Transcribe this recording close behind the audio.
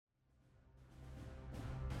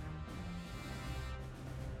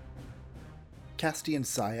Castian,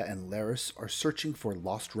 Saya, and Laris are searching for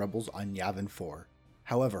lost rebels on Yavin 4.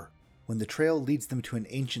 However, when the trail leads them to an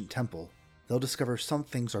ancient temple, they'll discover some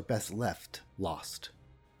things are best left lost.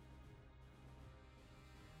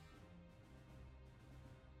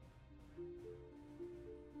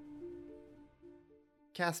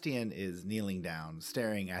 Castian is kneeling down,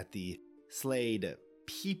 staring at the slayed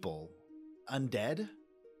people, undead,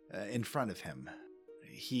 in front of him.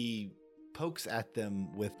 He pokes at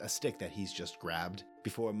them with a stick that he's just grabbed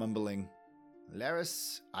before mumbling,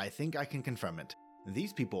 "Laris, I think I can confirm it.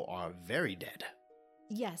 These people are very dead."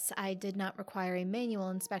 Yes, I did not require a manual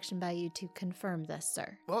inspection by you to confirm this,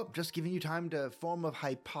 sir. Well, just giving you time to form a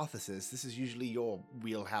hypothesis. This is usually your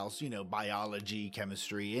wheelhouse, biology,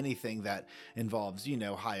 chemistry, anything that involves,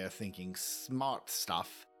 higher thinking, smart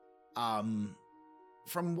stuff. From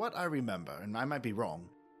what I remember, and I might be wrong,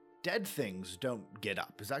 dead things don't get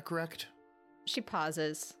up. Is that correct? She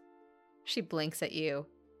pauses. She blinks at you.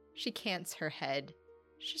 She cants her head.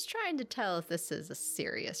 She's trying to tell if this is a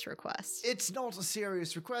serious request. It's not a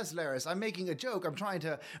serious request, Laris. I'm making a joke. I'm trying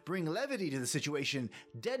to bring levity to the situation.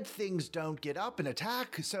 Dead things don't get up and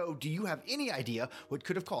attack, so do you have any idea what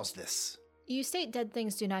could have caused this? You state dead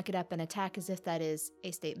things do not get up and attack as if that is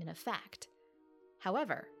a statement of fact.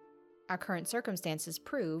 However, our current circumstances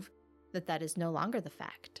prove that that is no longer the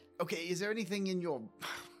fact. Okay, is there anything in your...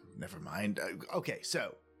 Never mind. Okay,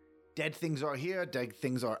 so dead things are here, dead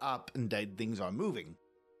things are up, and dead things are moving.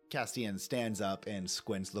 Castian stands up and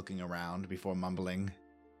squints, looking around before mumbling.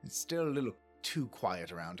 It's still a little too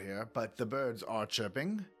quiet around here, but the birds are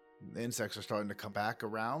chirping. The insects are starting to come back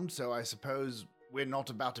around, so I suppose we're not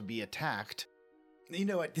about to be attacked. You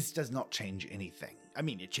know what? This does not change anything. I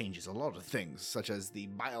mean, it changes a lot of things, such as the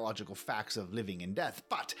biological facts of living and death,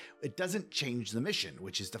 but it doesn't change the mission,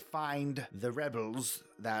 which is to find the rebels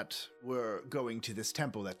that were going to this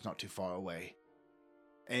temple that's not too far away.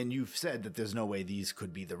 And you've said that there's no way these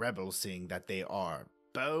could be the rebels, seeing that they are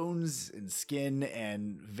bones and skin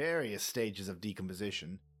and various stages of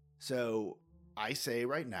decomposition. So I say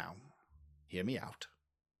right now, hear me out.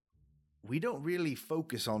 We don't really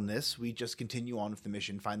focus on this. We just continue on with the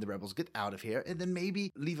mission, find the rebels, get out of here, and then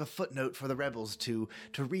maybe leave a footnote for the rebels to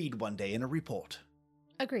read one day in a report.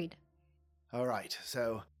 Agreed. All right,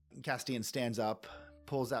 so Castian stands up,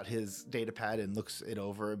 pulls out his datapad and looks it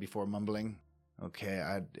over before mumbling.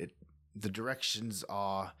 Okay, the directions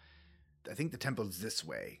are... I think the temple's this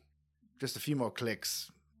way. Just a few more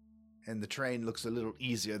clicks, and the train looks a little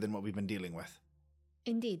easier than what we've been dealing with.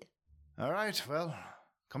 Indeed. All right, well,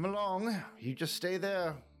 come along. You just stay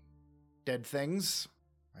there, dead things.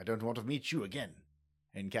 I don't want to meet you again.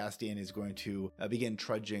 And Castian is going to begin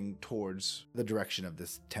trudging towards the direction of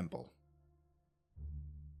this temple.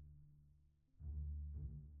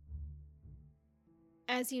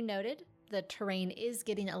 As you noted, the terrain is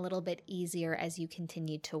getting a little bit easier as you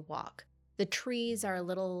continue to walk. The trees are a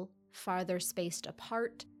little farther spaced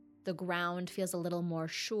apart. The ground feels a little more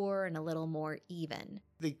sure and a little more even.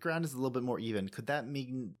 The ground is a little bit more even. Could that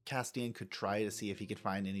mean Castian could try to see if he could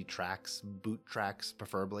find any tracks, boot tracks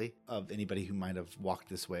preferably, of anybody who might have walked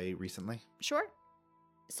this way recently? Sure.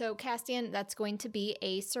 So Castian, that's going to be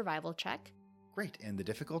a survival check. Great. And the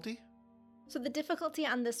difficulty? So the difficulty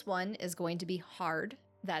on this one is going to be hard.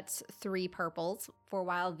 That's 3 purples. For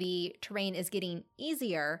while the terrain is getting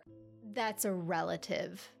easier, that's a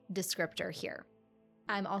relative descriptor here.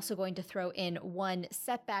 I'm also going to throw in 1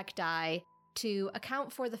 setback die to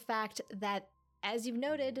account for the fact that, as you've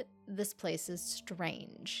noted, this place is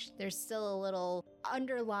strange. There's still a little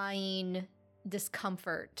underlying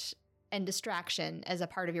discomfort and distraction as a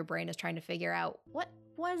part of your brain is trying to figure out what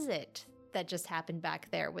was it that just happened back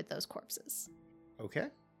there with those corpses. Okay.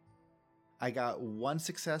 I got 1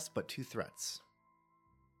 success, but 2 threats.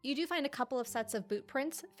 You do find a couple of sets of boot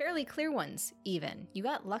prints, fairly clear ones even. You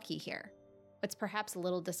got lucky here. What's perhaps a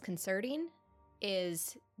little disconcerting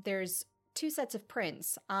is there's 2 sets of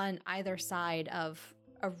prints on either side of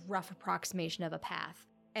a rough approximation of a path,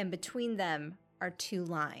 and between them are 2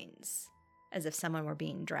 lines, as if someone were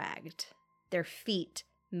being dragged, their feet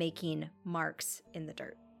making marks in the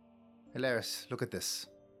dirt. Hilaris, look at this.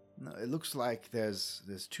 It looks like there's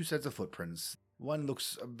 2 sets of footprints. One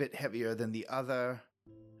looks a bit heavier than the other,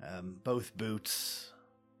 both boots,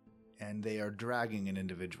 and they are dragging an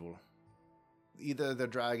individual. Either they're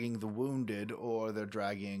dragging the wounded or they're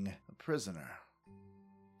dragging a prisoner.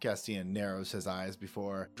 Castian narrows his eyes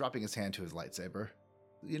before dropping his hand to his lightsaber.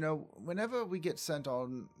 You know, whenever we get sent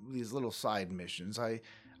on these little side missions, I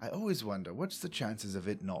always wonder, what's the chances of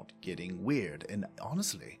it not getting weird? And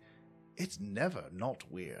honestly, it's never not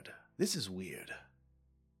weird. This is weird.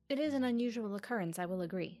 It is an unusual occurrence, I will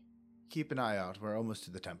agree. keep an eye out. We're almost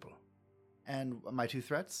to the temple. And my 2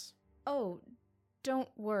 threats? Oh, don't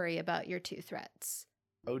worry about your 2 threats.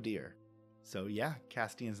 Oh dear. So yeah,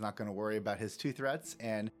 Castian's not going to worry about his 2 threats,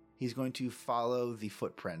 and he's going to follow the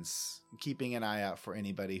footprints, keeping an eye out for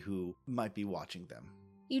anybody who might be watching them.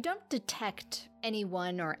 You don't detect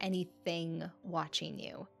anyone or anything watching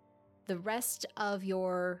you. The rest of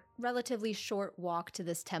your relatively short walk to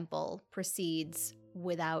this temple proceeds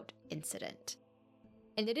without incident.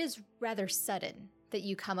 And it is rather sudden that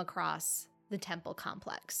you come across the temple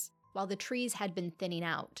complex. While the trees had been thinning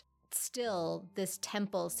out, still this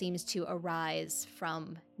temple seems to arise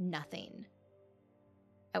from nothing.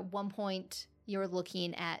 At one point, you're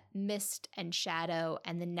looking at mist and shadow,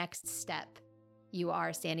 and the next step, you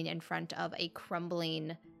are standing in front of a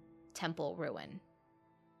crumbling temple ruin.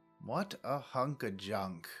 What a hunk of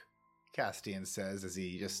junk, Castian says as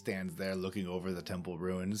he just stands there looking over the temple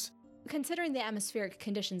ruins. Considering the atmospheric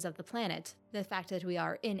conditions of the planet, the fact that we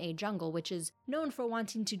are in a jungle which is known for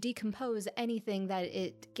wanting to decompose anything that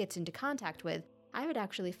it gets into contact with, I would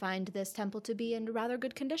actually find this temple to be in rather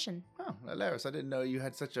good condition. Oh, Laris, I didn't know you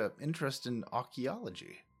had such an interest in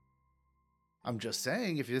archaeology. I'm just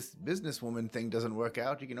saying, if this businesswoman thing doesn't work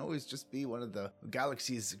out, you can always just be one of the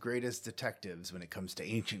galaxy's greatest detectives when it comes to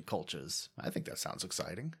ancient cultures. I think that sounds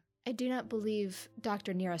exciting. I do not believe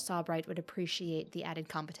Dr. Nira Sawbright would appreciate the added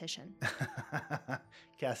competition.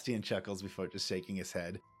 Castian chuckles before just shaking his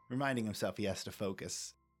head, reminding himself he has to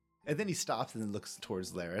focus. And then he stops and then looks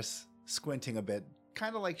towards Laris, squinting a bit,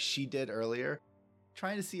 kind of like she did earlier,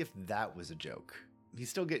 trying to see if that was a joke.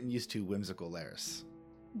 He's still getting used to whimsical Laris.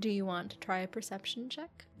 Do you want to try a perception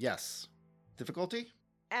check? Yes. Difficulty?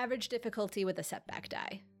 Average difficulty with a setback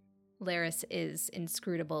die. Laris is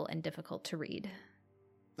inscrutable and difficult to read.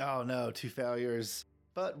 Oh no, 2 failures,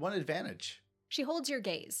 but 1 advantage. She holds your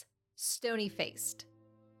gaze, stony-faced.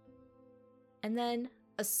 And then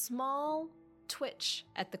a small twitch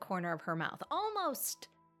at the corner of her mouth, almost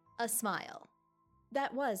a smile.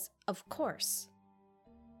 That was, of course,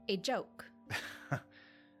 a joke.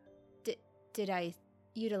 Did I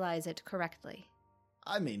utilize it correctly?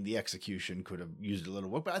 I mean, the execution could have used a little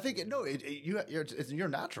work, but I think, you're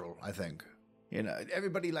natural, I think. You know,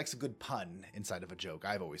 everybody likes a good pun inside of a joke,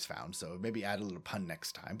 I've always found, so maybe add a little pun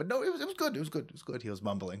next time. But no, it was good. He was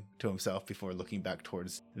mumbling to himself before looking back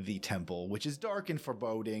towards the temple, which is dark and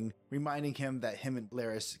foreboding, reminding him that him and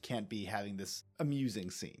Laris can't be having this amusing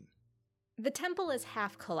scene. The temple is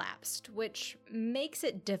half collapsed, which makes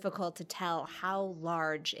it difficult to tell how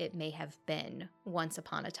large it may have been once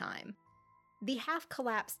upon a time. The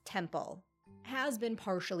half-collapsed temple has been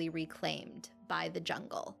partially reclaimed by the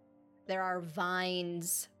jungle. There are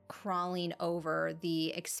vines crawling over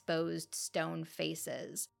the exposed stone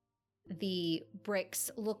faces. The bricks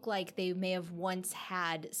look like they may have once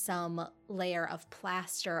had some layer of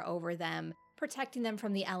plaster over them, protecting them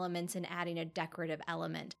from the elements and adding a decorative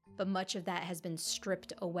element, but much of that has been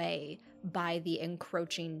stripped away by the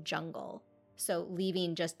encroaching jungle. So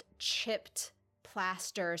leaving just chipped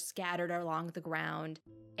plaster scattered along the ground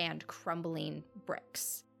and crumbling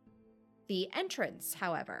bricks. The entrance,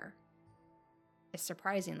 however, is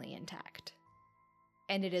surprisingly intact.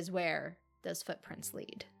 And it is where those footprints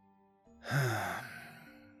lead.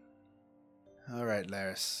 All right,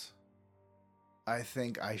 Laris. I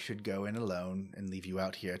think I should go in alone and leave you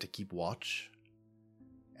out here to keep watch.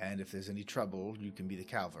 And if there's any trouble, you can be the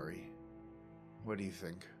cavalry. What do you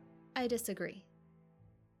think? I disagree.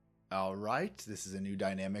 All right, this is a new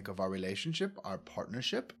dynamic of our relationship, our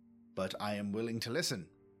partnership, but I am willing to listen.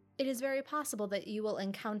 It is very possible that you will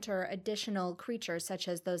encounter additional creatures such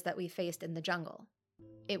as those that we faced in the jungle.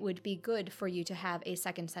 It would be good for you to have a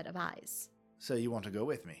second set of eyes. So you want to go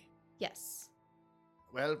with me? Yes.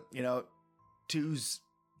 Well, two's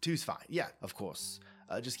fine. Yeah, of course.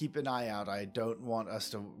 Just keep an eye out. I don't want us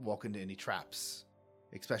to walk into any traps,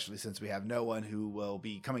 especially since we have no one who will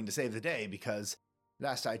be coming to save the day because,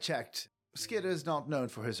 last I checked, Skitter's not known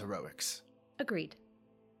for his heroics. Agreed.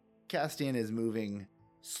 Castian is moving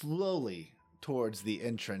slowly towards the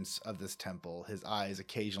entrance of this temple, his eyes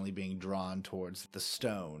occasionally being drawn towards the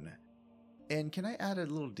stone. And can I add a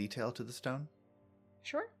little detail to the stone?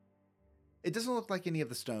 Sure. It doesn't look like any of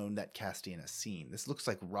the stone that Castian has seen. This looks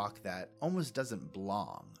like rock that almost doesn't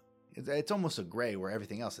belong. It's almost a gray where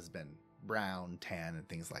everything else has been brown, tan, and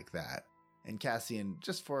things like that. And Castian,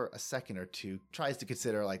 just for a second or two, tries to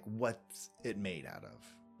consider what's it made out of.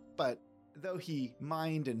 But though he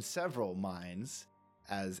mined in several mines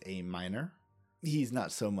as a miner, he's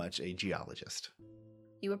not so much a geologist.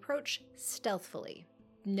 You approach stealthily.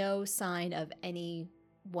 No sign of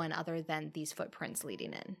anyone other than these footprints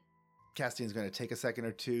leading in. Castian's going to take a second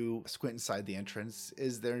or two, squint inside the entrance.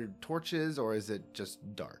 Is there torches or is it just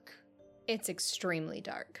dark? It's extremely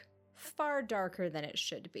dark. Far darker than it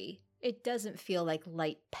should be. It doesn't feel like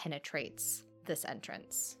light penetrates this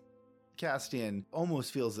entrance. Castian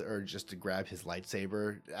almost feels the urge just to grab his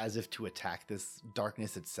lightsaber as if to attack this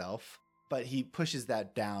darkness itself, but he pushes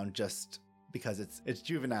that down just because it's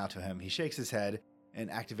juvenile to him. He shakes his head and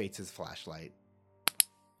activates his flashlight.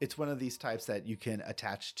 It's one of these types that you can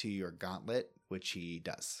attach to your gauntlet, which he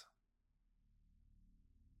does.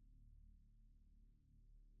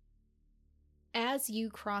 As you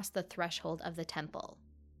cross the threshold of the temple,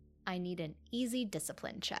 I need an easy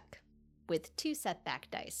discipline check with 2 setback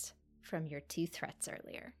dice from your 2 threats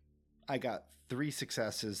earlier. I got 3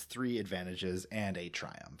 successes, 3 advantages, and a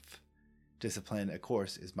triumph. Discipline, of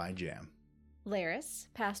course, is my jam. Laris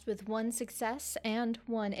passed with 1 success and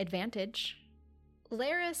 1 advantage.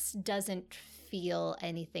 Laris doesn't feel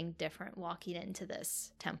anything different walking into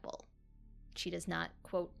this temple. She does not,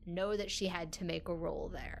 quote, know that she had to make a roll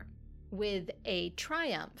there. With a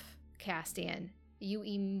triumph, Castian, you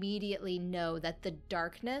immediately know that the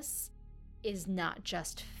darkness is not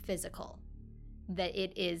just physical, that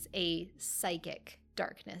it is a psychic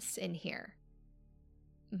darkness in here.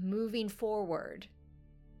 Moving forward,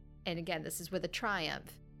 and again, this is with a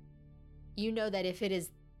triumph, you know that if it is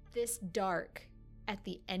this dark at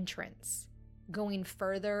the entrance, going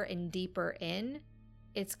further and deeper in,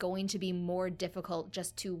 it's going to be more difficult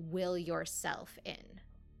just to will yourself in.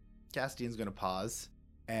 Castian's going to pause,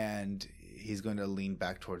 and he's going to lean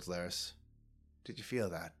back towards Laris. Did you feel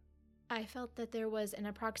that? I felt that there was an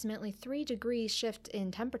approximately 3 degree shift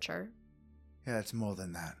in temperature. Yeah, it's more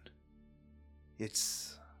than that.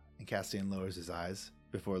 It's... And Castian lowers his eyes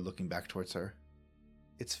before looking back towards her.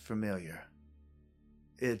 It's familiar.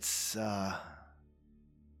 It's the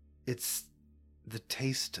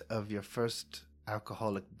taste of your first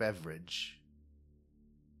alcoholic beverage.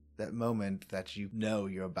 That moment that you know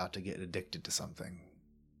you're about to get addicted to something.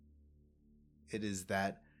 It is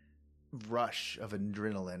that rush of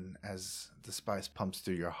adrenaline as the spice pumps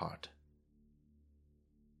through your heart.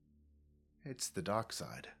 It's the dark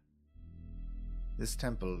side. This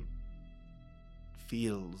temple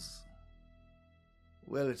feels...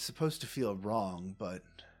 Well, it's supposed to feel wrong, but...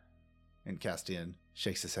 And Castian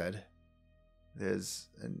shakes his head. There's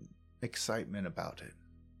an excitement about it.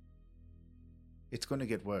 It's going to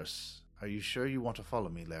get worse. Are you sure you want to follow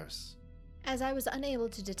me, Laris? As I was unable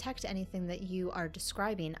to detect anything that you are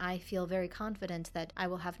describing, I feel very confident that I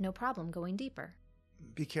will have no problem going deeper.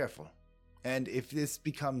 Be careful. And if this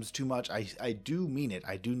becomes too much, I do mean it.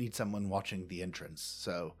 I do need someone watching the entrance.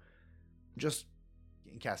 So, just...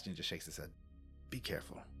 And Castian just shakes his head. Be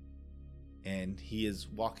careful. And he is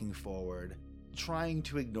walking forward, trying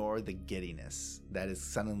to ignore the giddiness that is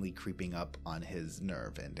suddenly creeping up on his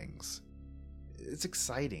nerve endings. It's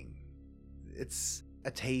exciting. It's a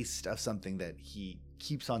taste of something that he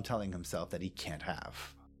keeps on telling himself that he can't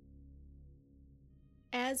have.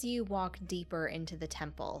 As you walk deeper into the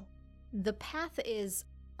temple, the path is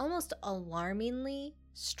almost alarmingly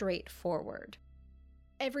straightforward.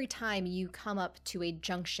 Every time you come up to a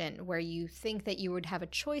junction where you think that you would have a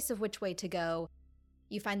choice of which way to go,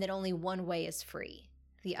 you find that only one way is free.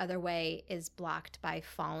 The other way is blocked by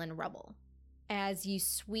fallen rubble. As you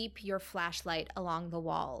sweep your flashlight along the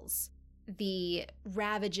walls, the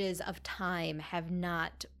ravages of time have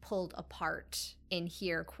not pulled apart in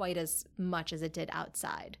here quite as much as it did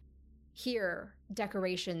outside. Here,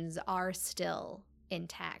 decorations are still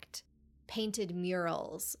intact. Painted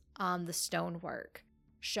murals on the stonework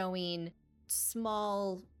showing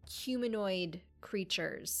small humanoid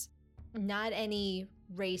creatures, not any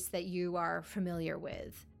race that you are familiar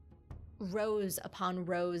with. Rows upon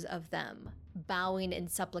rows of them, bowing in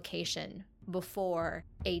supplication before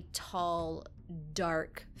a tall,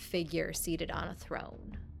 dark figure seated on a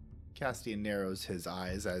throne. Castian narrows his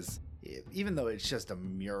eyes as, even though it's just a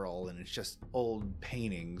mural and it's just old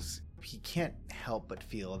paintings, he can't help but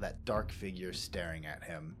feel that dark figure staring at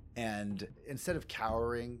him. And instead of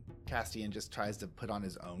cowering, Castian just tries to put on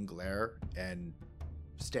his own glare and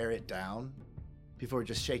stare it down before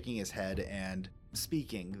just shaking his head and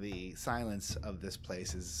speaking. The silence of this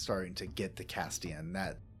place is starting to get to Castian,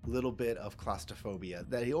 that little bit of claustrophobia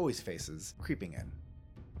that he always faces creeping in.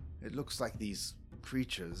 It looks like these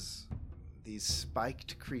creatures, these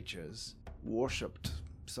spiked creatures, worshipped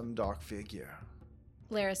some dark figure.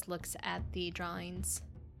 Laris looks at the drawings.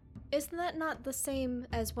 Isn't that not the same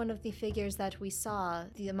as one of the figures that we saw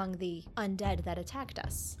among the undead that attacked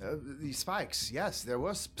us? The spikes, yes, there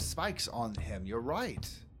were spikes on him, you're right.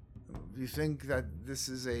 You think that this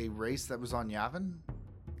is a race that was on Yavin?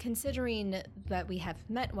 considering that we have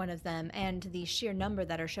met one of them and the sheer number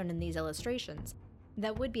that are shown in these illustrations,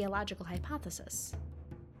 that would be a logical hypothesis.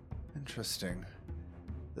 Interesting.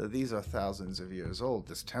 Though these are thousands of years old,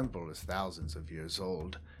 this temple is thousands of years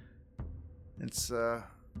old. It's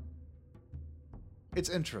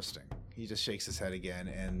interesting. He just shakes his head again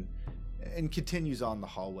and continues on the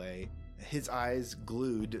hallway, his eyes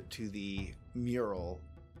glued to the mural.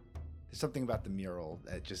 There's something about the mural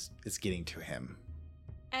that just is getting to him.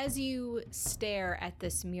 As you stare at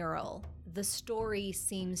this mural, the story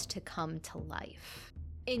seems to come to life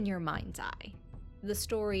in your mind's eye. The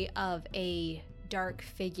story of a dark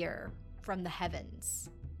figure from the heavens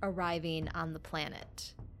arriving on the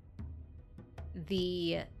planet.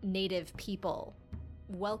 The native people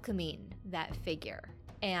welcoming that figure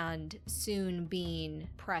and soon being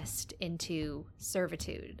pressed into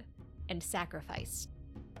servitude and sacrificed.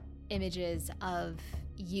 Images of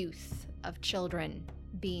youth, of children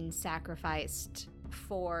being sacrificed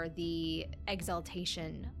for the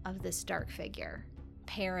exaltation of this dark figure.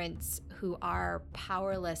 Parents who are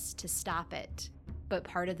powerless to stop it, but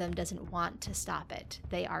part of them doesn't want to stop it.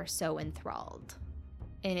 They are so enthralled.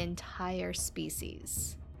 An entire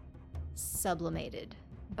species sublimated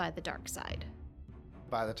by the dark side.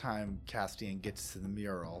 By the time Castian gets to the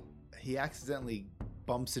mural, he accidentally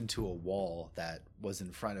bumps into a wall that was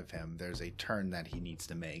in front of him. There's a turn that he needs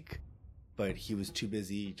to make, but he was too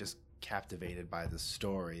busy just captivated by the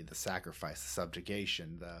story, the sacrifice, the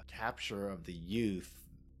subjugation, the capture of the youth,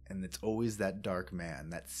 and it's always that dark man,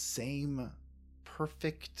 that same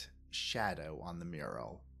perfect shadow on the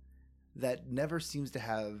mural that never seems to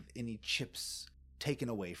have any chips taken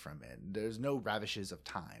away from it. There's no ravishes of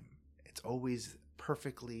time. It's always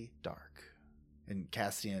perfectly dark. And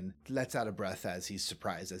Castian lets out a breath as he's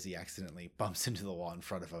surprised as he accidentally bumps into the wall in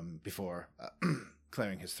front of him before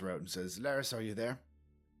clearing his throat and says, "Laris, are you there?"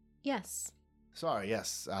 Yes. "Sorry,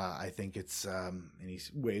 yes. I think it's," and he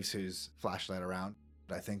waves his flashlight around.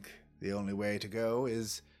 "I think the only way to go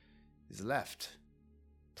is left."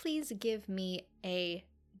 Please give me a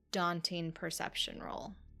daunting perception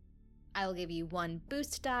roll. I'll give you one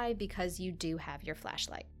boost die because you do have your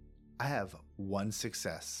flashlight. I have one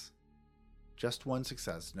success. Just one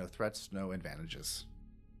success. No threats, no advantages.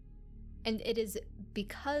 And it is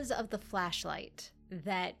because of the flashlight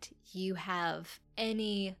that you have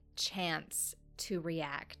any chance to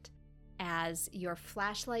react, as your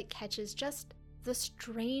flashlight catches just the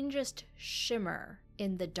strangest shimmer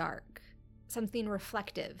in the dark. Something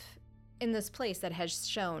reflective in this place that has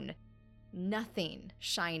shown nothing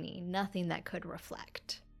shiny, nothing that could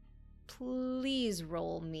reflect. Please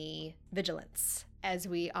roll me vigilance as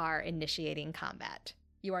we are initiating combat.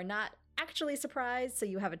 You are not actually surprised, so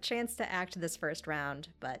you have a chance to act this first round,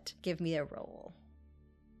 but give me a roll.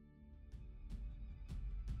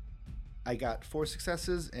 I got 4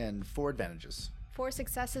 successes and 4 advantages. 4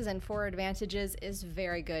 successes and 4 advantages is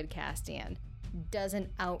very good, Castian.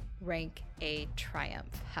 Doesn't outrank a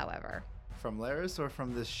triumph, however. From Laris or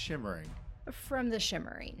from this shimmering? From the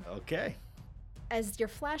shimmering. Okay. As your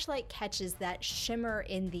flashlight catches that shimmer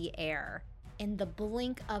in the air, in the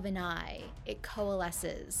blink of an eye, it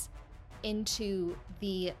coalesces into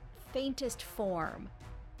the faintest form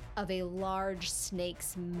of a large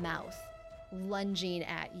snake's mouth lunging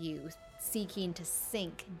at you, seeking to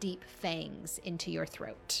sink deep fangs into your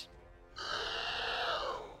throat.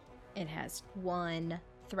 It has 1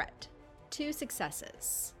 threat, 2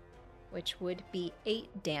 successes, which would be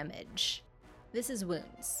 8 damage. This is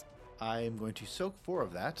wounds. I am going to soak 4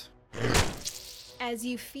 of that. As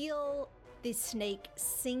you feel the snake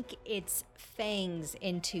sink its fangs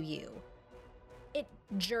into you, it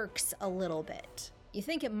jerks a little bit. You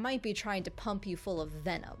think it might be trying to pump you full of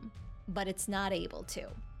venom, but it's not able to.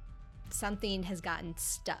 Something has gotten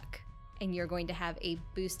stuck, and you're going to have a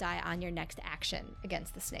boost die on your next action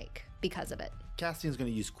against the snake because of it. Castian's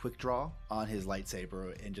going to use Quick Draw on his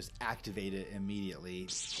lightsaber and just activate it immediately.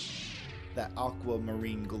 That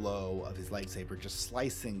aquamarine glow of his lightsaber just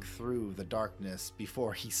slicing through the darkness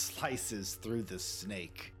before he slices through the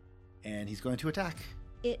snake. And he's going to attack.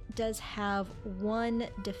 It does have 1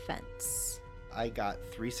 defense. I got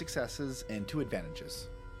 3 successes and 2 advantages.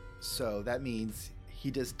 So that means he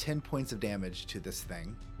does 10 points of damage to this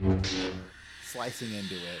thing, slicing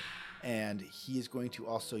into it. And he is going to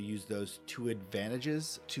also use those 2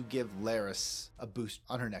 advantages to give Laris a boost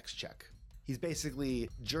on her next check. He's basically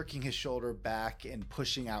jerking his shoulder back and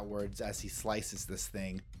pushing outwards as he slices this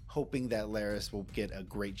thing, hoping that Laris will get a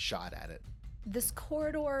great shot at it. This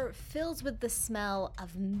corridor fills with the smell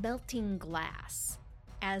of melting glass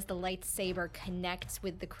as the lightsaber connects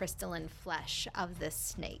with the crystalline flesh of this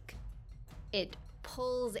snake. It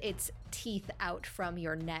pulls its teeth out from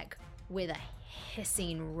your neck with a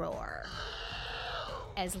hissing roar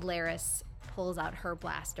as Laris pulls out her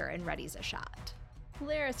blaster and readies a shot.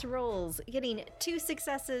 Laris rolls, getting 2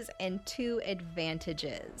 successes and 2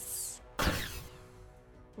 advantages.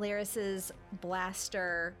 Laris's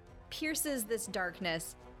blaster pierces this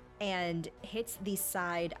darkness and hits the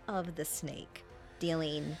side of the snake,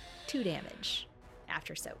 dealing 2 damage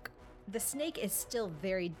after soak. The snake is still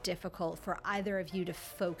very difficult for either of you to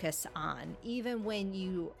focus on, even when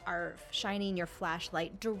you are shining your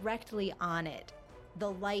flashlight directly on it.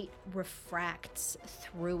 The light refracts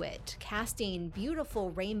through it, casting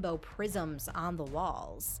beautiful rainbow prisms on the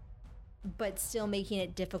walls, but still making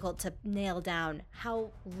it difficult to nail down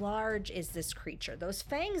how large is this creature. Those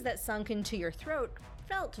fangs that sunk into your throat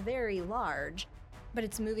felt very large, but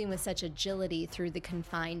it's moving with such agility through the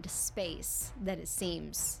confined space that it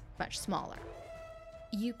seems much smaller.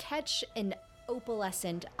 You catch an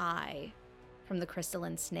opalescent eye from the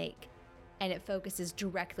crystalline snake, and it focuses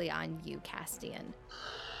directly on you, Castian.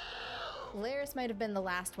 Laris might have been the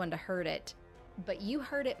last one to hurt it, but you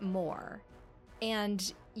hurt it more,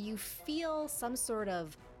 and you feel some sort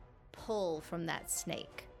of pull from that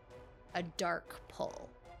snake, a dark pull,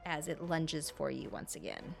 as it lunges for you once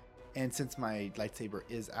again. And since my lightsaber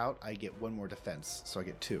is out, I get 1 more defense, so I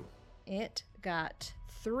get 2. It got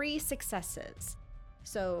 3 successes,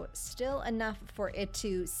 so still enough for it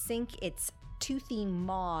to sink its toothy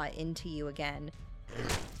maw into you again,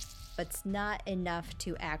 but it's not enough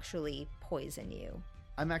to actually poison you.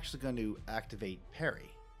 I'm actually going to activate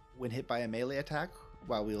Parry. When hit by a melee attack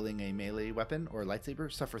while wielding a melee weapon or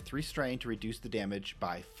lightsaber, suffer 3 strain to reduce the damage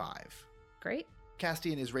by 5. Great.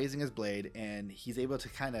 Castian is raising his blade, and he's able to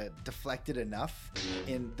kind of deflect it enough.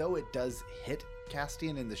 And though it does hit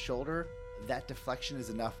Castian in the shoulder, that deflection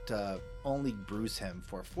is enough to only bruise him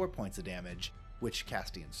for 4 points of damage, which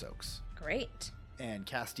Castian soaks. Great. And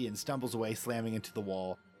Castian stumbles away, slamming into the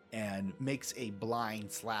wall, and makes a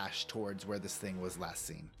blind slash towards where this thing was last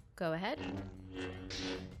seen. Go ahead.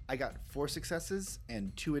 I got 4 successes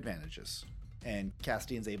and 2 advantages. And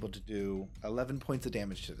Castian's able to do 11 points of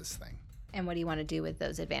damage to this thing. And what do you want to do with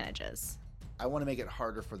those advantages? I want to make it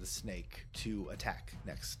harder for the snake to attack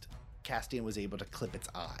next. Castian was able to clip its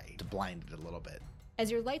eye to blind it a little bit. As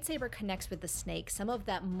your lightsaber connects with the snake, some of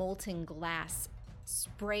that molten glass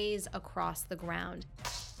sprays across the ground,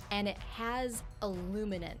 and it has a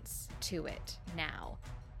luminance to it now,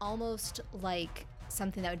 almost like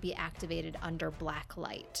something that would be activated under black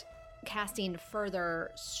light, casting further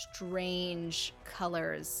strange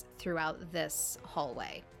colors throughout this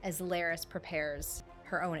hallway as Laris prepares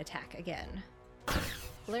her own attack again.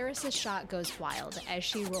 Laris's shot goes wild as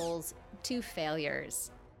she rolls 2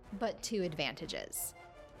 failures, but 2 advantages.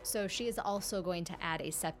 So she is also going to add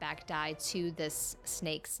a setback die to this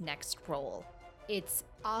snake's next roll. It's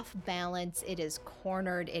off balance, it is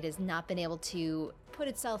cornered, it has not been able to put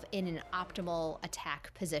itself in an optimal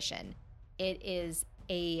attack position. It is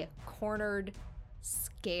a cornered,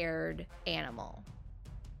 scared animal,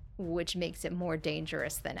 which makes it more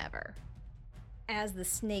dangerous than ever. As the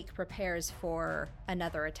snake prepares for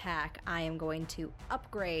another attack, I am going to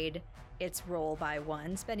upgrade its roll by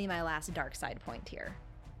 1, spending my last dark side point here.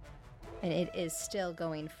 And it is still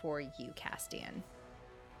going for you, Castian.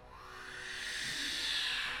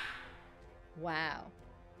 Wow.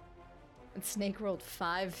 The snake rolled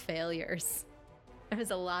 5 failures. There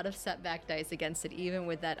was a lot of setback dice against it, even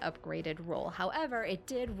with that upgraded roll. However, it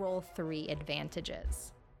did roll 3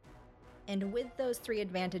 advantages. And with those 3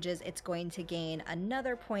 advantages, it's going to gain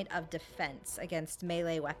another point of defense against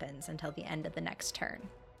melee weapons until the end of the next turn.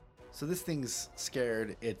 So this thing's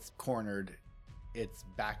scared, it's cornered, it's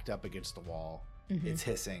backed up against the wall, it's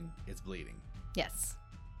hissing, it's bleeding. Yes.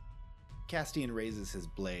 Castian raises his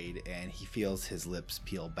blade and he feels his lips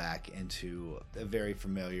peel back into a very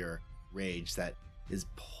familiar rage that is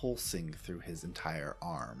pulsing through his entire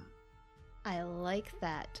arm. I like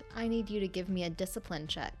that. I need you to give me a discipline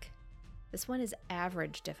check. This one is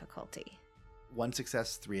average difficulty. 1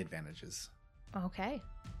 success, 3 advantages. Okay.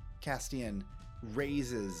 Castian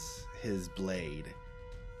raises his blade,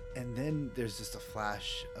 and then there's just a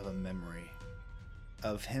flash of a memory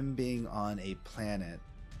of him being on a planet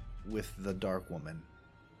with the Dark Woman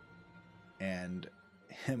and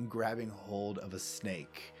him grabbing hold of a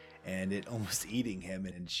snake and it almost eating him,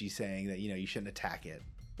 and she's saying that, you shouldn't attack it.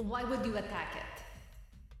 Why would you attack it?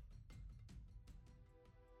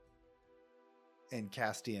 And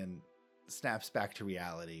Castian snaps back to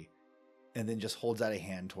reality and then just holds out a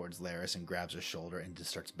hand towards Laris and grabs her shoulder and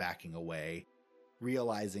just starts backing away,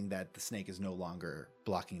 realizing that the snake is no longer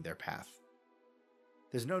blocking their path.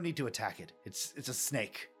 There's no need to attack it. It's a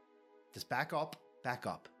snake. Just back up, back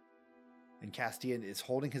up. And Castian is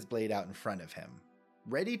holding his blade out in front of him,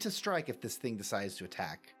 ready to strike if this thing decides to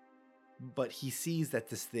attack. But he sees that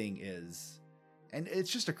this thing is, and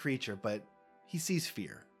it's just a creature, but he sees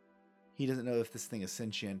fear. He doesn't know if this thing is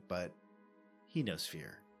sentient, but he knows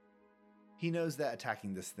fear. He knows that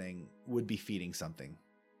attacking this thing would be feeding something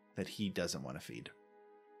that he doesn't want to feed.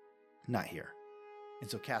 Not here. And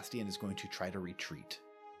so Castian is going to try to retreat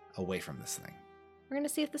away from this thing. We're going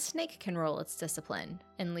to see if the snake can roll its discipline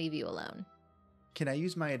and leave you alone. Can I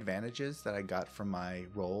use my advantages that I got from my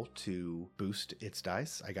roll to boost its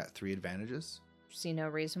dice? I got 3 advantages. See no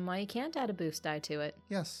reason why you can't add a boost die to it.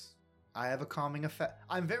 Yes. I have a calming effect.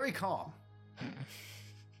 I'm very calm.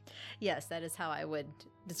 Yes, that is how I would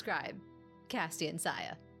describe Castian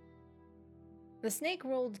Saya. The snake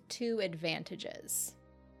rolled 2 advantages.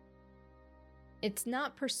 It's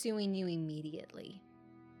not pursuing you immediately.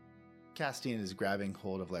 Castian is grabbing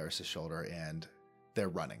hold of Laris' shoulder and they're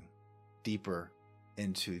running deeper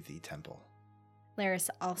into the temple. Laris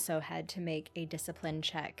also had to make a discipline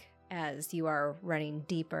check as you are running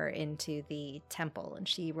deeper into the temple, and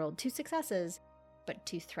she rolled 2 successes, but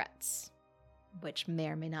 2 threats, which may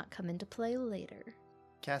or may not come into play later.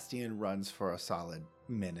 Castian runs for a solid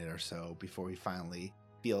minute or so before he finally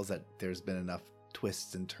feels that there's been enough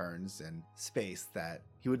twists and turns and space that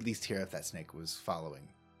he would at least hear if that snake was following.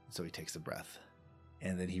 So he takes a breath.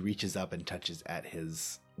 And then he reaches up and touches at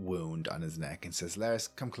his wound on his neck and says, Laris,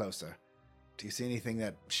 come closer. Do you see anything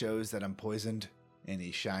that shows that I'm poisoned? And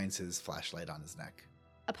he shines his flashlight on his neck.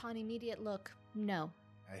 Upon immediate look, no.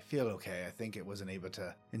 I feel okay. I think it wasn't able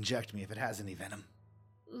to inject me if it has any venom.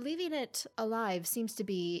 Leaving it alive seems to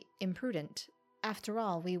be imprudent. After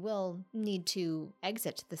all, we will need to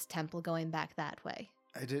exit this temple going back that way.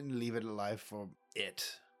 I didn't leave it alive for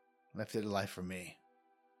it. I left it alive for me.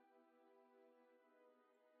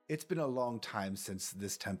 It's been a long time since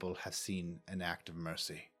this temple has seen an act of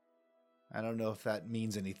mercy. I don't know if that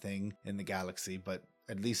means anything in the galaxy, but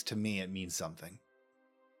at least to me it means something.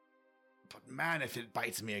 But man, if it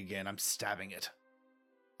bites me again, I'm stabbing it.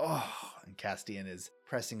 Oh, and Castian is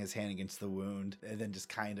pressing his hand against the wound and then just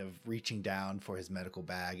kind of reaching down for his medical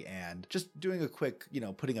bag and just doing a quick,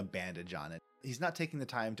 putting a bandage on it. He's not taking the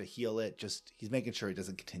time to heal it, just he's making sure it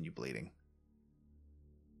doesn't continue bleeding.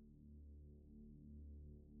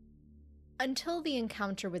 Until the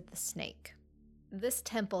encounter with the snake, this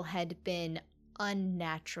temple had been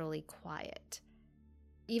unnaturally quiet.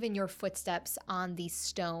 Even your footsteps on the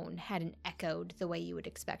stone hadn't echoed the way you would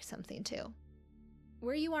expect something to.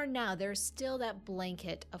 Where you are now, there's still that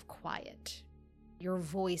blanket of quiet. Your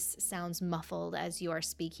voice sounds muffled as you are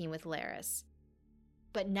speaking with Laris.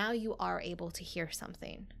 But now you are able to hear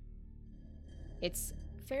something. It's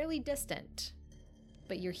fairly distant,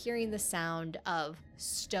 but you're hearing the sound of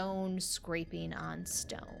stone scraping on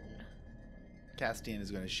stone. Castian is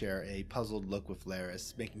going to share a puzzled look with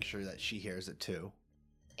Laris, making sure that she hears it too.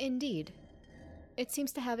 Indeed. It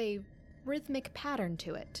seems to have a rhythmic pattern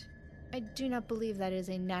to it. I do not believe that is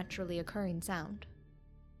a naturally occurring sound.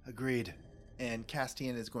 Agreed. And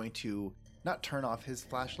Castian is going to not turn off his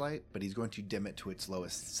flashlight, but he's going to dim it to its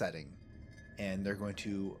lowest setting. And they're going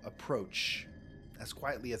to approach, as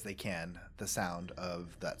quietly as they can, the sound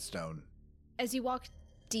of that stone. As you walk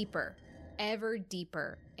deeper, ever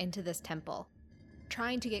deeper into this temple,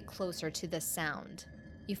 trying to get closer to this sound,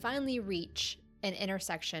 you finally reach an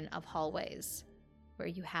intersection of hallways where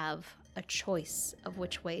you have a choice of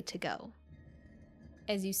which way to go.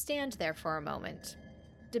 As you stand there for a moment,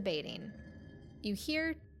 debating, you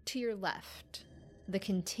hear to your left the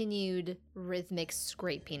continued rhythmic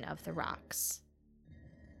scraping of the rocks.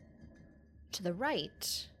 To the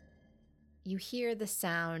right, you hear the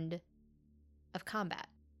sound of combat,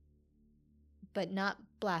 but not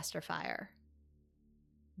blaster fire.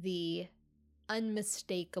 The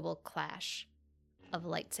unmistakable clash of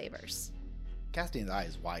lightsabers. Castian's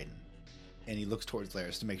eyes widen, and he looks towards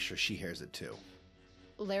Laris to make sure she hears it too.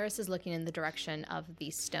 Laris is looking in the direction of the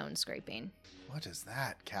stone scraping. What is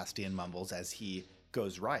that? Castian mumbles as he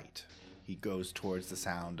goes right. He goes towards the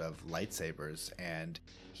sound of lightsabers, and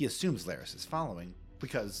he assumes Laris is following,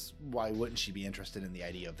 because why wouldn't she be interested in the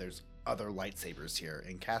idea of there's other lightsabers here?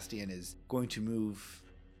 And Castian is going to move,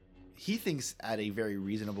 he thinks, at a very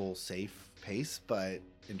reasonable, safe pace, but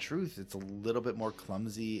in truth, it's a little bit more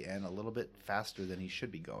clumsy and a little bit faster than he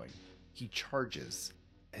should be going. He charges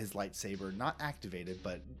his lightsaber, not activated,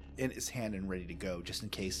 but in his hand and ready to go, just in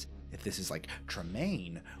case if this is like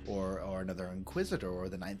Tremaine or another Inquisitor or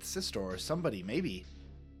the Ninth Sister or somebody, maybe.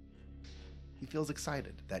 He feels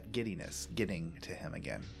excited, that giddiness getting to him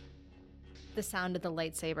again. The sound of the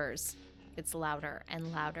lightsabers gets louder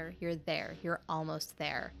and louder. You're there. You're almost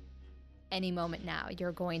there. Any moment now,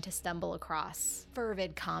 you're going to stumble across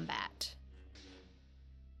fervid combat.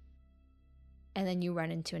 And then you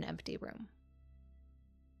run into an empty room.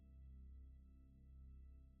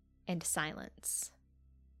 And silence.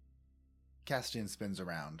 Castian spins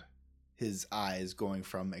around, his eyes going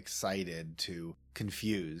from excited to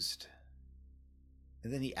confused.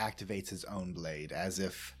 And then he activates his own blade as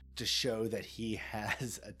if to show that he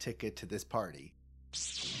has a ticket to this party.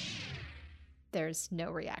 There's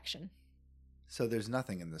no reaction. So there's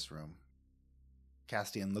nothing in this room.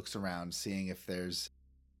 Castian looks around, seeing if there's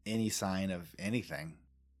any sign of anything.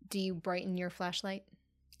 Do you brighten your flashlight?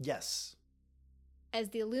 Yes. As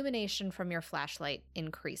the illumination from your flashlight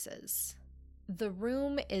increases, the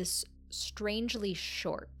room is strangely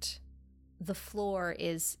short. The floor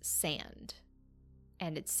is sand.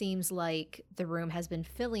 And it seems like the room has been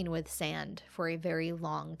filling with sand for a very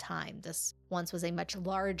long time. This once was a much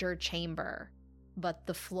larger chamber, but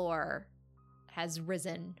the floor has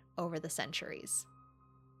risen over the centuries.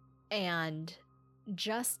 And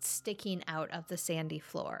just sticking out of the sandy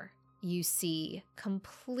floor, you see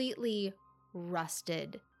completely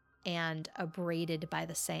rusted and abraded by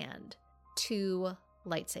the sand 2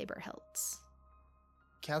 lightsaber hilts.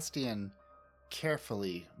 Castian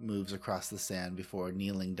carefully moves across the sand before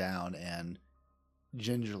kneeling down and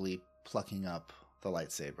gingerly plucking up the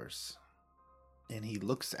lightsabers. And he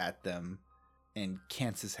looks at them and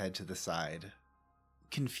cants his head to the side,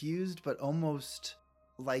 confused but almost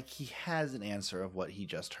like he has an answer of what he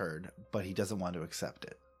just heard, but he doesn't want to accept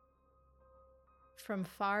it. From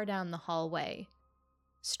far down the hallway,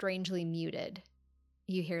 strangely muted,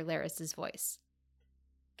 you hear Laris's voice.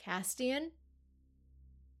 Castian?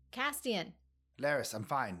 Castian! Laris, I'm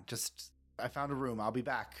fine. I found a room. I'll be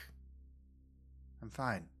back. I'm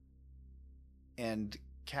fine. And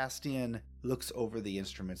Castian looks over the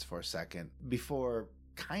instruments for a second before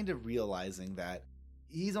kind of realizing that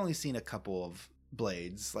he's only seen a couple of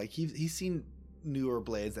blades. Like, he's seen newer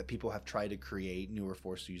blades that people have tried to create, newer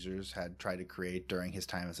Force users had tried to create during his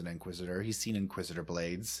time as an Inquisitor. He's seen Inquisitor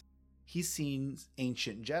blades. He's seen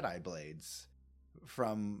ancient Jedi blades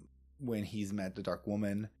from when he's met the Dark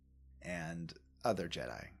Woman and other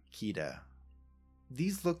Jedi, Kida.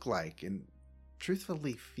 These look like, and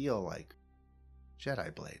truthfully feel like,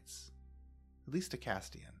 Jedi blades. At least to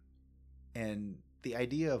Castian. And the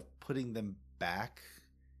idea of putting them back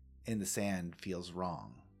in the sand feels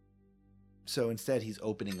wrong. So instead, he's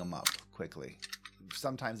opening them up quickly.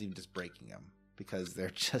 Sometimes even just breaking them, because they're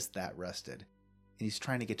just that rusted. And he's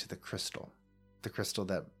trying to get to the crystal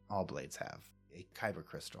that all blades have, a kyber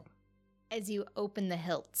crystal. As you open the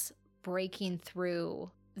hilts, breaking through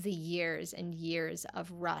the years and years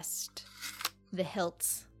of rust, the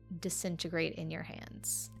hilts disintegrate in your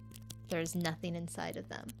hands. There's nothing inside of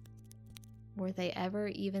them. Were they ever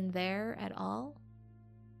even there at all?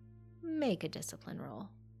 Make a discipline roll.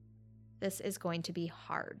 This is going to be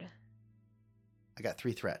hard. I got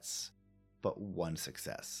 3 threats, but 1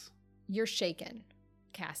 success. You're shaken,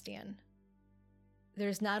 Castian.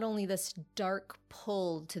 There's not only this dark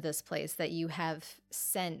pull to this place that you have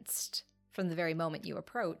sensed from the very moment you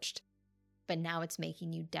approached, but now it's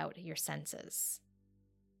making you doubt your senses.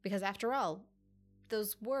 Because after all,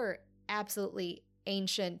 those were absolutely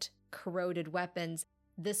ancient, corroded weapons.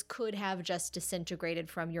 This could have just disintegrated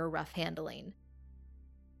from your rough handling.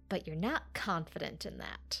 But you're not confident in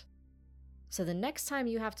that. So the next time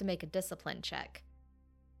you have to make a discipline check,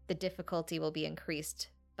 the difficulty will be increased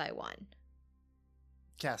by 1.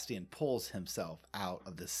 Castian pulls himself out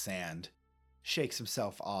of the sand, shakes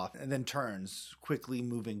himself off, and then turns, quickly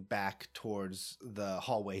moving back towards the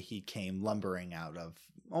hallway he came lumbering out of,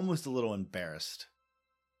 almost a little embarrassed.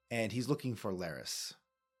 And he's looking for Laris.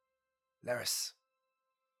 Laris.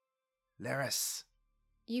 Laris.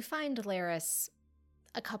 You find Laris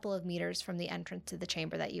a couple of meters from the entrance to the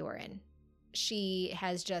chamber that you are in. She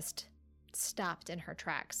has just stopped in her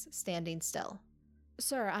tracks, standing still.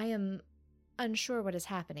 Sir, I am unsure what is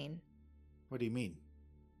happening. What do you mean?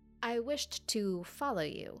 I wished to follow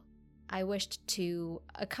you. I wished to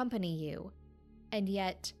accompany you. And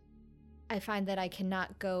yet, I find that I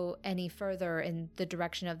cannot go any further in the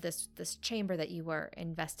direction of this chamber that you were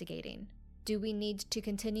investigating. Do we need to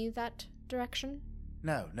continue that direction?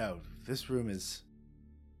 No. This room is...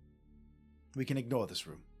 We can ignore this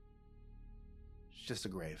room. It's just a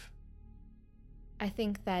grave. I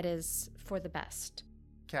think that is for the best.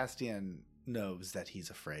 Castian knows that he's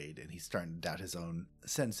afraid and he's starting to doubt his own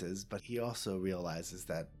senses, but he also realizes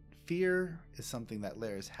that fear is something that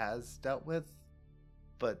Laris has dealt with,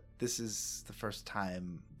 but this is the first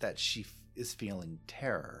time that she is feeling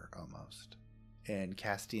terror almost. And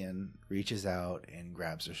Castian reaches out and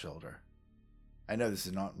grabs her shoulder. I know this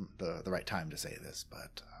is not the right time to say this,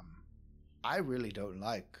 but I really don't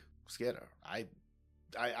like Skitter.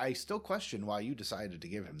 I still question why you decided to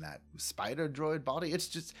give him that spider droid body. It's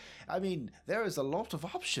just, I mean, there is a lot of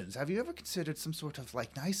options. Have you ever considered some sort of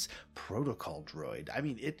like nice protocol droid? I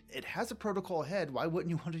mean, it has a protocol head. Why wouldn't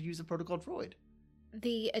you want to use a protocol droid?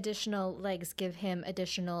 The additional legs give him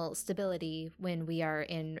additional stability when we are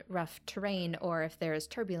in rough terrain or if there is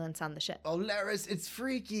turbulence on the ship. Oh, Laris, it's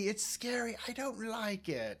freaky. It's scary. I don't like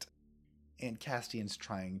it. And Castian's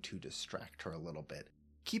trying to distract her a little bit,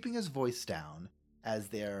 keeping his voice down as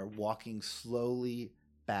they're walking slowly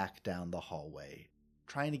back down the hallway,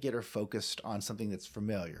 trying to get her focused on something that's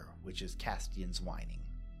familiar, which is Castian's whining.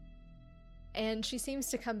 And she seems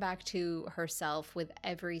to come back to herself with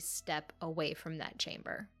every step away from that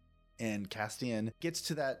chamber. And Castian gets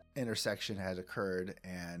to that intersection had occurred,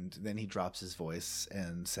 and then he drops his voice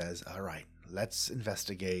and says, all right, let's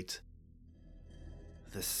investigate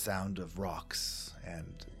the sound of rocks.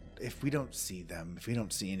 And if we don't see them, if we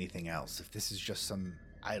don't see anything else, if this is just some,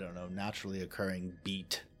 I don't know, naturally occurring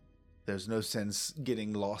beat, there's no sense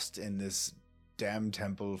getting lost in this damn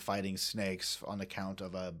temple fighting snakes on account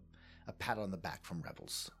of a pat on the back from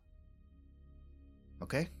rebels.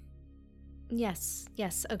 Okay? Yes,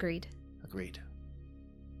 agreed. Agreed.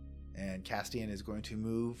 And Castian is going to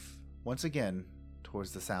move once again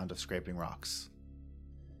towards the sound of scraping rocks.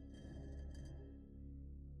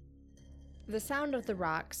 The sound of the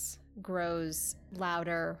rocks grows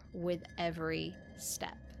louder with every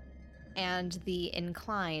step, and the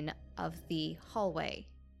incline of the hallway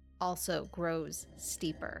also grows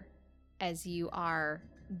steeper as you are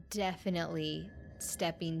definitely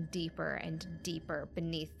stepping deeper and deeper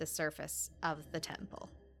beneath the surface of the temple.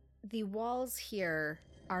 The walls here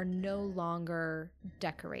are no longer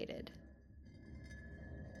decorated.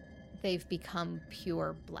 They've become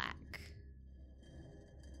pure black.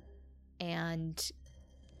 And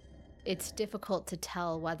it's difficult to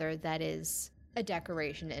tell whether that is a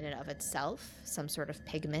decoration in and of itself, some sort of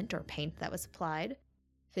pigment or paint that was applied,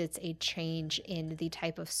 if it's a change in the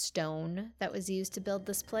type of stone that was used to build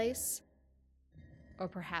this place, or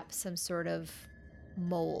perhaps some sort of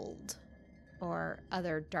mold or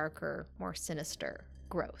other darker, more sinister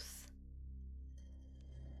growth.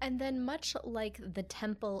 And then much like the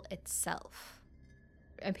temple itself,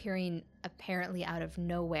 appearing apparently out of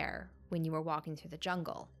nowhere when you were walking through the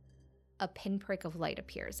jungle, a pinprick of light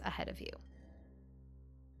appears ahead of you.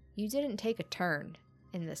 You didn't take a turn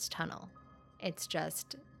in this tunnel. It's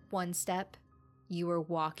just one step, you were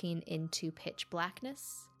walking into pitch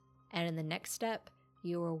blackness, and in the next step,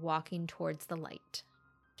 you were walking towards the light.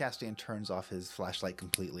 Castian turns off his flashlight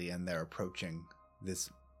completely, and they're approaching this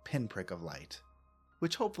pinprick of light,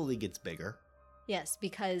 which hopefully gets bigger. Yes,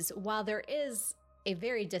 because while there is a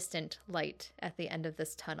very distant light at the end of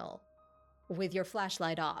this tunnel, with your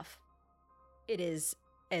flashlight off, it is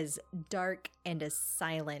as dark and as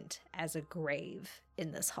silent as a grave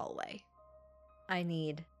in this hallway. I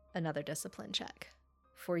need another discipline check.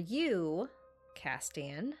 For you,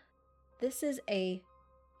 Castian, this is a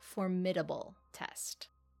formidable test.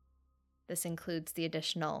 This includes the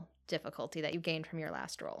additional difficulty that you gained from your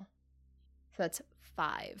last roll. So that's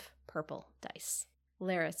 5 purple dice.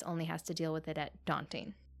 Laris only has to deal with it at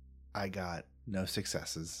daunting. I got no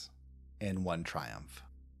successes and 1 triumph.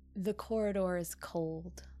 The corridor is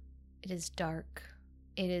cold. It is dark.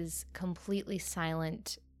 It is completely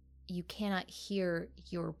silent. You cannot hear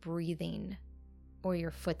your breathing or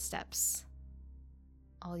your footsteps.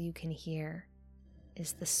 All you can hear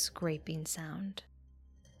is the scraping sound.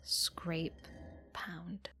 Scrape,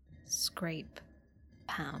 pound, scrape,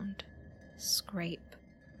 pound, scrape,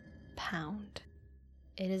 pound.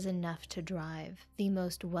 It is enough to drive the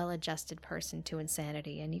most well-adjusted person to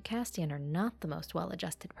insanity, and you, Castian, are not the most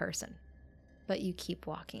well-adjusted person. But you keep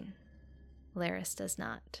walking. Laris does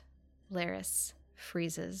not. Laris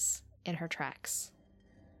freezes in her tracks,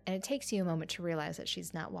 and it takes you a moment to realize that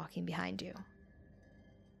she's not walking behind you,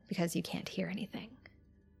 because you can't hear anything.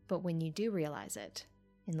 But when you do realize it,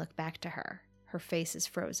 and look back to her, her face is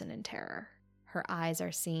frozen in terror. Her eyes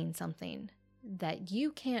are seeing something that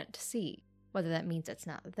you can't see. Whether that means it's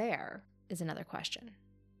not there is another question.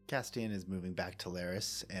 Castian is moving back to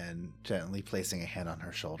Laris and gently placing a hand on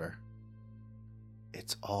her shoulder.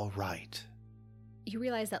 It's all right. You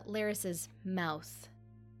realize that Laris's mouth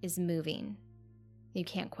is moving. You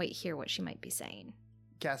can't quite hear what she might be saying.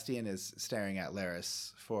 Castian is staring at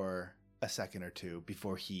Laris for a second or two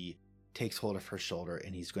before he takes hold of her shoulder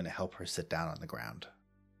and he's going to help her sit down on the ground.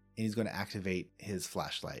 and he's going to activate his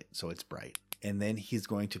flashlight so it's bright. And then he's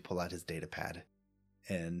going to pull out his data pad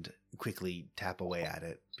and quickly tap away at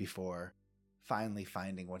it before finally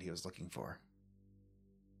finding what he was looking for.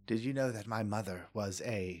 Did you know that my mother was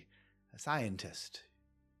a scientist?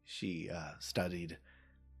 She studied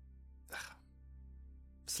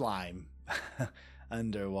slime,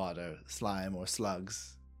 underwater slime or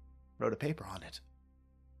slugs, wrote a paper on it.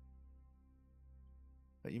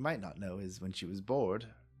 What you might not know is when she was bored,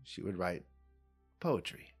 she would write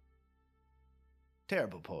poetry.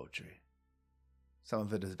 Terrible poetry. Some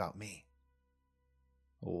of it is about me,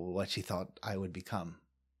 or what she thought I would become.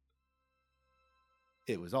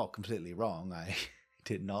 It was all completely wrong. I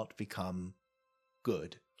did not become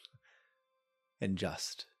good and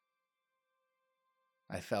just.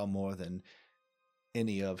 I fell more than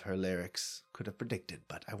any of her lyrics could have predicted,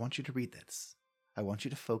 but I want you to read this. I want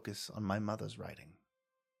you to focus on my mother's writing.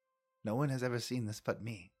 No one has ever seen this but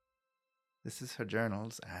me. This is her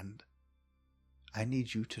journals, and I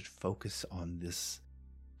need you to focus on this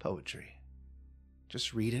poetry.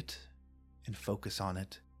 Just read it and focus on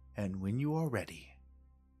it, and when you are ready,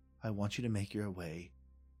 I want you to make your way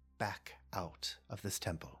back out of this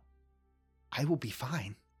temple. I will be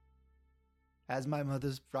fine. As my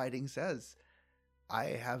mother's writing says, I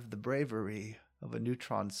have the bravery of a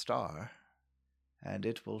neutron star, and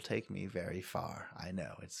it will take me very far. I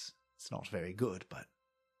know, it's not very good, but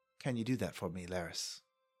can you do that for me, Laris?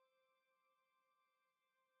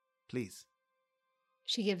 Please.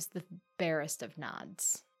 She gives the barest of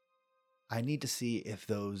nods. I need to see if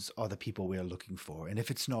those are the people we are looking for, and if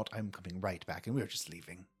it's not, I'm coming right back, and we're just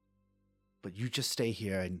leaving. But you just stay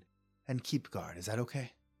here and keep guard. Is that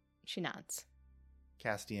okay? She nods.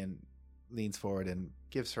 Castian leans forward and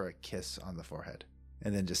gives her a kiss on the forehead,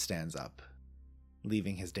 and then just stands up,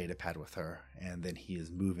 leaving his data pad with her, and then he is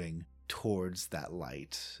moving towards that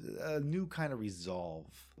light. A new kind of resolve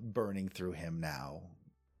burning through him now.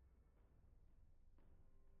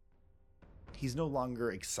 He's no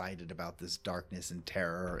longer excited about this darkness and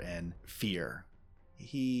terror and fear.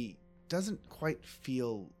 He doesn't quite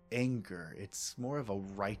feel anger. It's more of a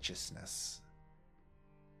righteousness.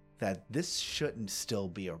 That this shouldn't still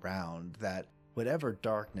be around. That whatever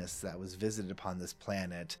darkness that was visited upon this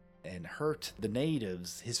planet and hurt the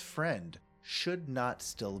natives, his friend, should not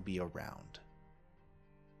still be around.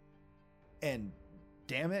 And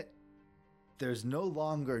damn it, there's no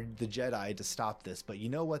longer the Jedi to stop this, but you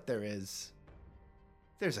know what there is?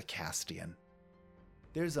 There's a Castian.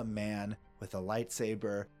 There's a man with a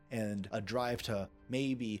lightsaber and a drive to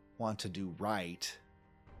maybe want to do right.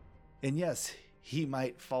 And yes, he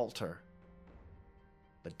might falter.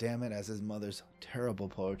 But damn it, as his mother's terrible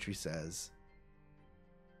poetry says,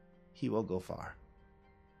 he will go far.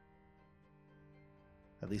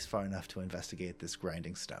 At least far enough to investigate this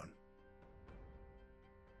grinding stone.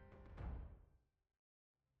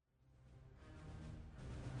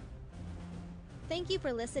 Thank you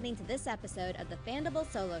for listening to this episode of the Fandible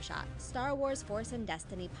Solo Shot Star Wars Force and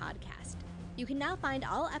Destiny podcast. You can now find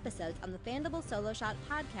all episodes on the Fandible Solo Shot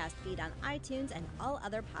podcast feed on iTunes and all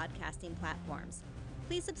other podcasting platforms.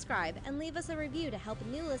 Please subscribe and leave us a review to help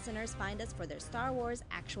new listeners find us for their Star Wars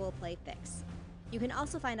actual play fix. You can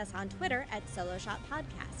also find us on Twitter at Solo Shot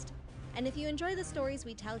Podcast. And if you enjoy the stories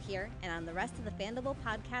we tell here and on the rest of the Fandible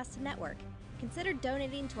Podcast Network, consider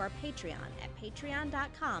donating to our Patreon at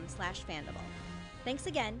patreon.com/Fandible. Thanks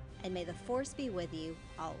again, and may the Force be with you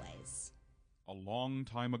always. A long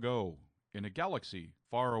time ago, in a galaxy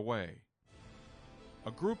far away,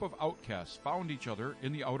 a group of outcasts found each other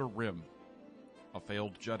in the Outer Rim. A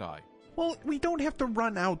failed Jedi. Well, we don't have to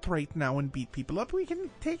run out right now and beat people up. We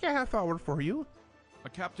can take a half hour for you. A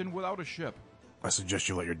captain without a ship. I suggest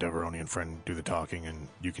you let your Deveronian friend do the talking and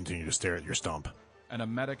you continue to stare at your stump. And a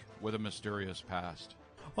medic with a mysterious past.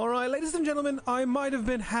 All right, ladies and gentlemen, I might have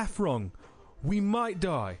been half wrong. We might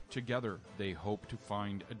die. Together, they hope to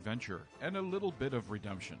find adventure and a little bit of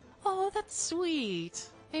redemption. Oh, that's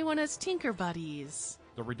sweet. They want us Tinker Buddies.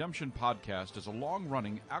 The Redemption Podcast is a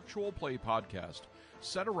long-running actual play podcast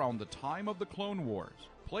set around the time of the Clone Wars,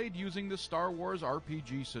 played using the Star Wars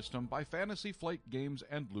RPG system by Fantasy Flight Games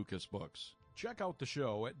and Lucas Books. Check out the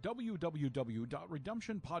show at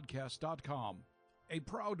www.redemptionpodcast.com, a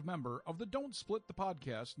proud member of the Don't Split the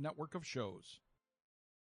Podcast network of shows.